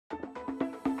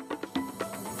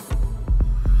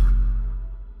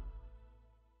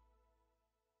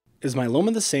Is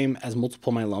myeloma the same as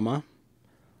multiple myeloma?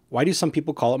 Why do some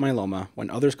people call it myeloma when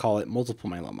others call it multiple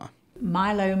myeloma?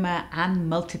 Myeloma and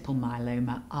multiple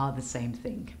myeloma are the same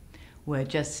thing. We're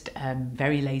just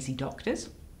very lazy doctors.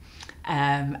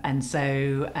 And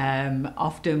so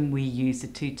often we use the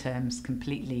two terms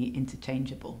completely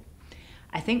interchangeable.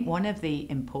 I think one of the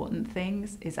important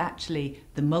things is actually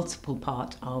the multiple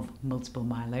part of multiple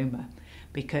myeloma,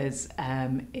 because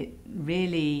it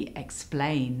really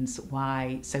explains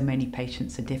why so many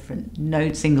patients are different.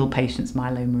 No single patient's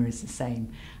myeloma is the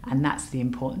same, and that's the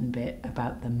important bit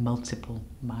about the multiple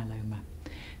myeloma.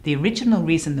 The original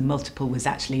reason the multiple was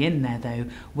actually in there, though,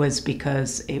 was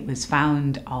because it was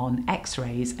found on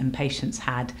x-rays and patients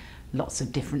had lots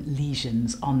of different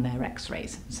lesions on their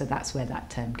x-rays. So that's where that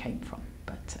term came from.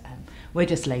 But we're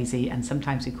just lazy, and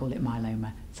sometimes we call it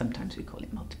myeloma, sometimes we call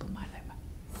it multiple myeloma.